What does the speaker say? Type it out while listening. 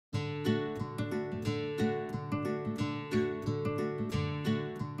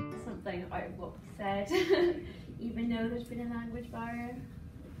it. Even though there's been a language barrier,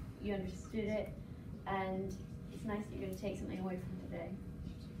 you understood it, and it's nice that you're going to take something away from today.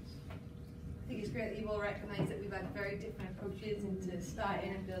 I think it's great that you've all recognised that we've had very different approaches into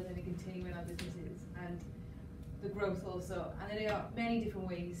starting and building and continuing our businesses, and the growth also. And there are many different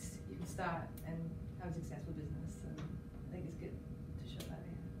ways you can start and have a successful business. And I think it's good to show that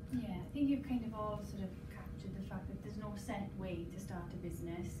here. Yeah, I think you've kind of all sort of captured the fact that there's no set way to start a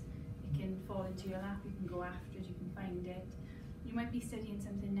business. It can fall into your lap, you can go after it, you can find it. You might be studying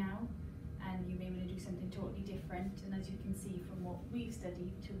something now, and you may want to do something totally different, and as you can see from what we've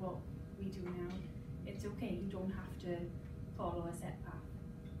studied to what we do now, it's okay, you don't have to follow a set path.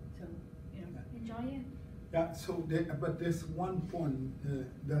 So, you know, enjoy it. Yeah, so but there's one point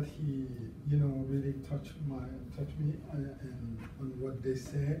that he, you know, really touched me on what they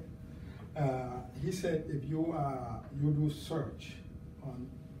said. He said if you do search on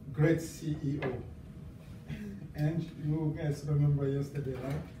great CEO, and you guys remember yesterday,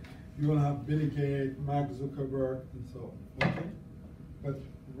 right? You will have Bill Gates, Mark Zuckerberg, and so on, okay? But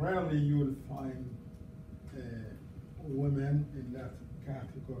rarely you will find women in that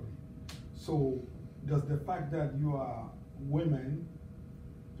category. So does the fact that you are women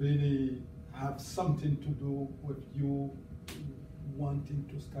really have something to do with you wanting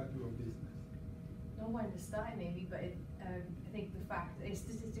to start your business? Not wanting to start maybe, but I think the fact is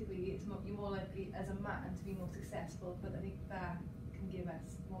statistically you're more likely as a man to be more successful, but I think that can give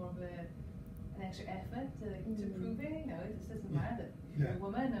us more of an extra effort to prove it. You know, it just doesn't matter that if you're a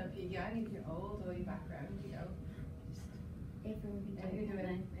woman or if you're young, if you're old or your background, you know. Everyone can do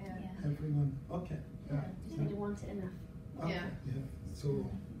it. Yeah. Everyone, okay. Yeah, just need to want it enough. Okay. Yeah. So,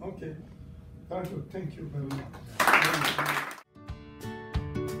 okay. Very good. Thank you very much.